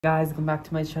Guys, welcome back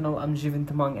to my channel. I'm Jeevan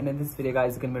and in this video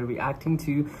guys, we're going to be reacting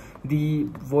to the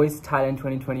Voice Thailand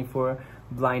 2024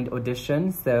 blind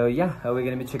audition. So yeah, we're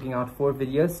going to be checking out 4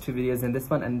 videos, 2 videos in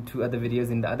this one and 2 other videos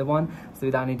in the other one. So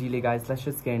without any delay guys, let's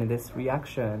just get into this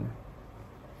reaction.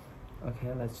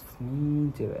 Okay, let's just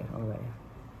do it. Alright.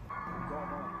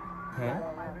 Okay.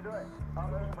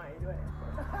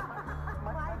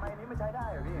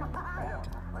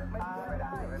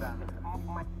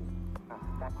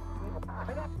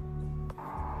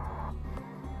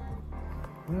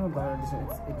 No, but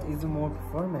it is more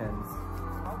performance.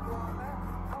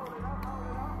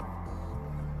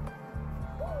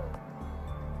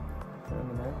 For a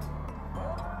minute.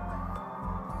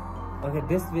 Okay,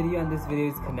 this video and this video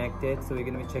is connected, so we're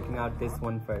gonna be checking out this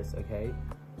one first, okay?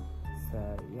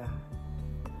 So yeah.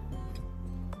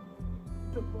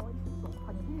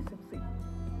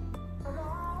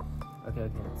 Okay,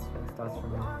 let's start from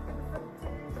here.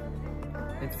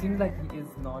 It seems like he is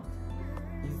not.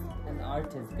 He's an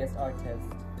artist, guest artist.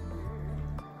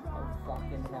 Oh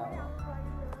fucking hell.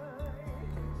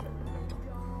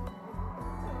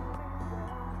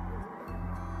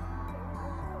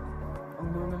 Oh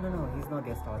no, he's not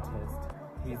guest artist.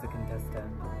 He's a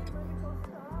contestant.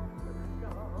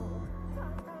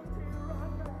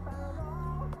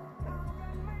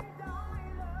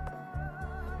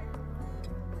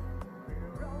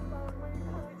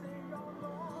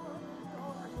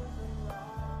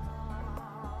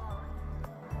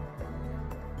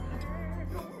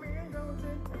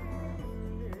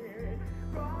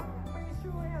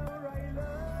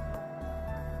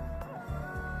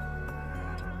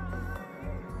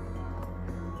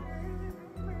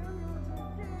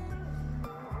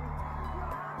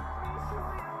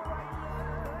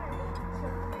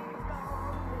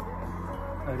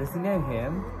 Oh, does he know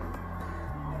him?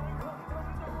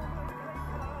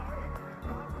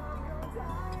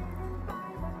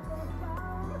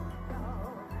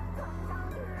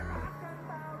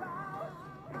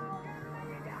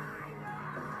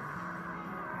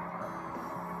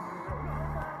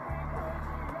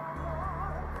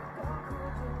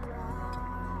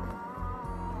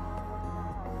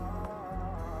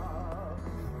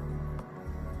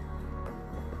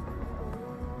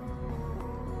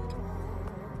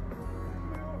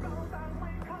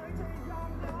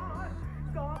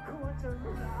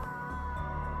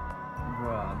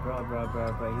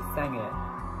 Bro, he sang it.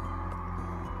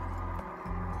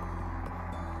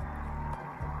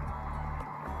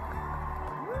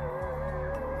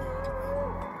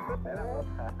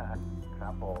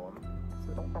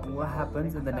 What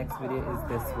happens in the next video is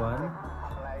this one.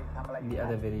 In the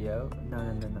other video.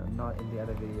 No, not in the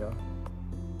other video.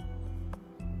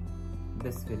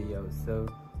 This video. So,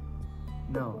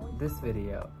 no, this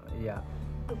video. Yeah.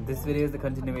 This video is the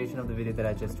continuation of the video that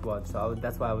I just watched, so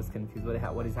that's why I was confused.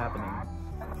 What is happening?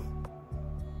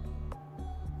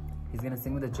 He's gonna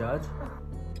sing with the judge?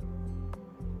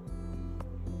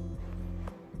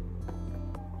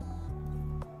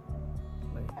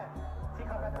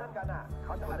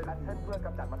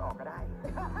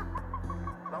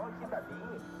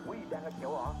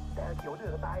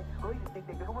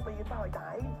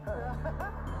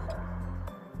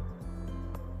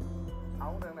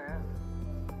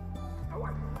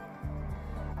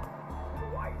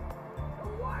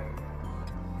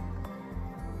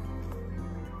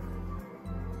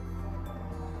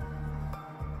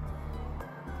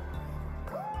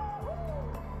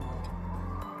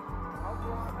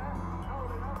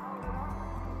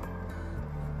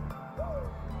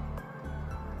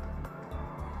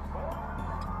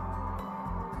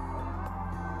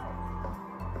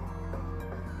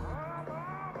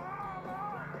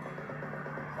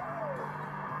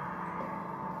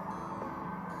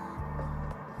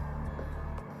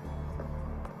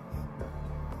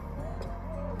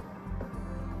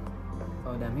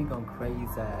 Oh damn, he gone crazy.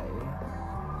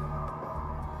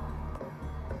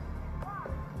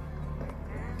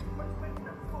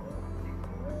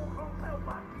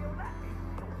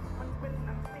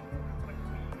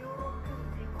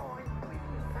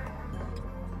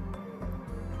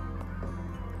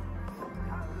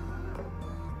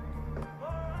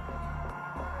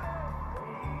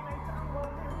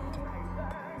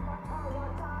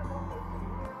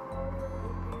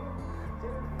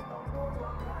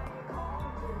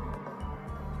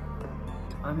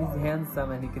 I mean, he's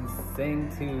handsome and he can sing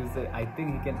too, so I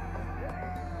think he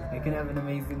can have an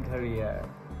amazing career.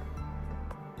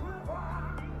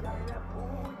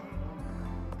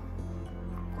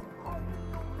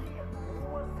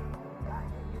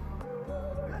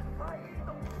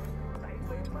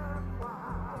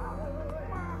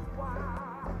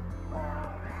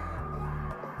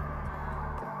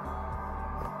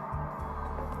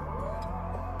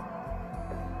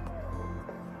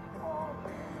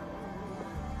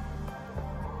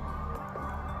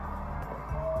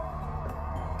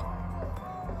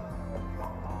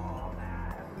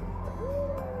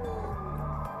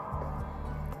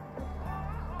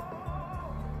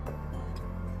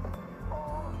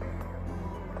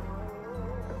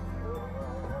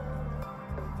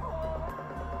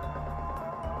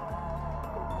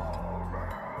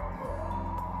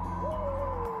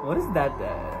 What is that?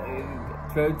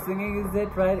 Throat singing, is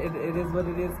it, right? It is what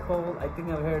it is called. I think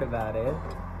I've heard about it.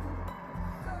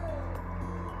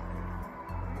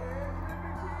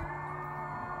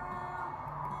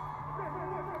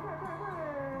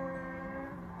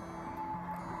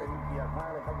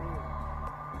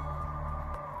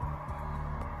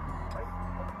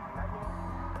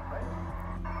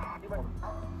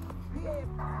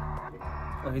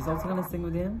 Oh, he's also gonna sing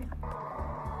with him?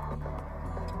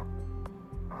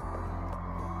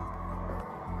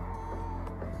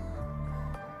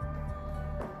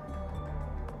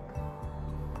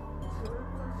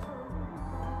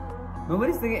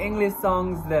 Nobody's singing English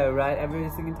songs though, right?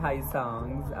 Everybody's singing Thai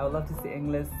songs. I would love to see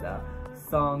English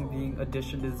song being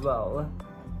auditioned as well.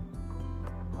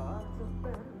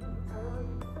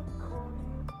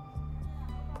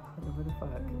 What the fuck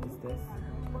is this?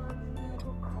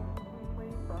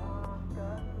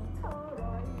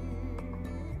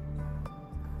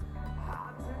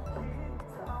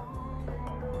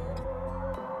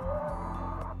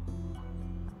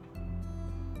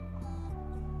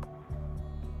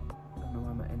 I don't know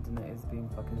why my internet is being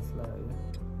fucking slow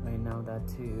right now, that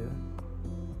too.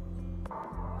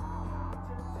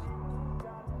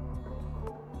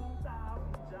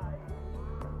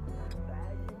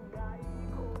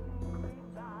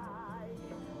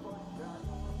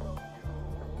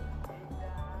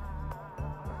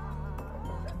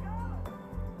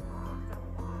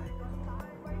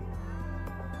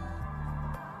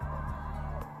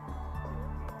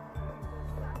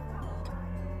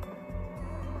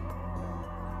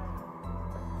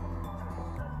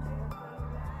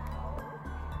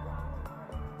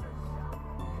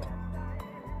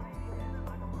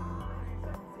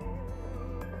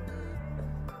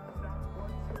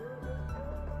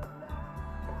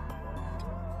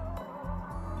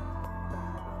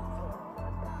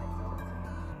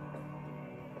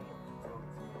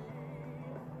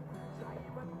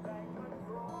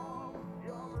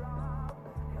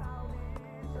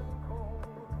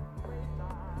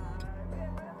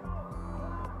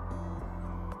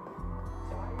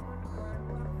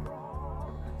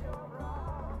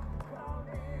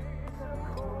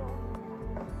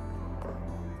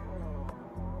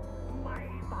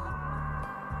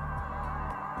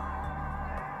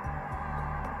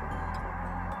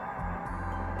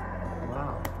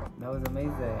 That was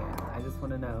amazing. I just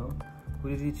want to know, who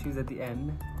did he choose at the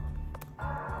end?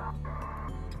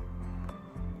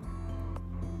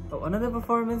 Oh, another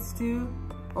performance too?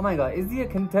 Oh my god, is he a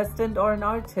contestant or an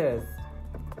artist?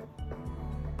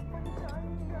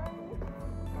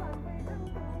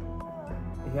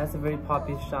 He has a very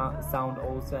poppy sound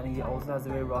also, and he also has a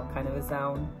very rock kind of a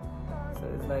sound. So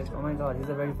it's like, oh my god, he's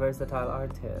a very versatile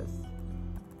artist.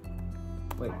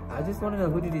 Wait, I just want to know,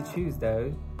 who did he choose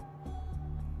though?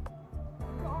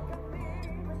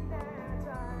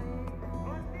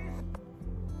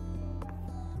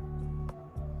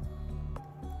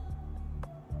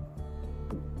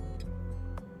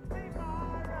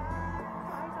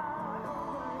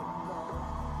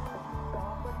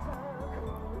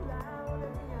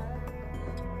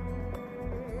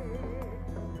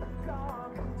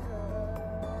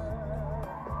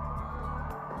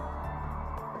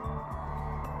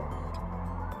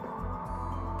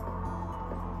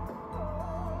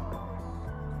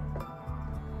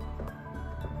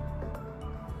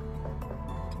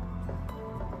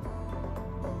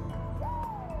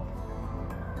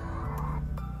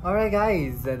 Alright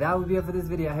guys, that would be it for this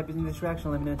video. I hope you enjoyed this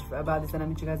reaction. Let me know about this and I'll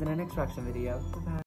meet you guys in our next reaction video. Bye bye.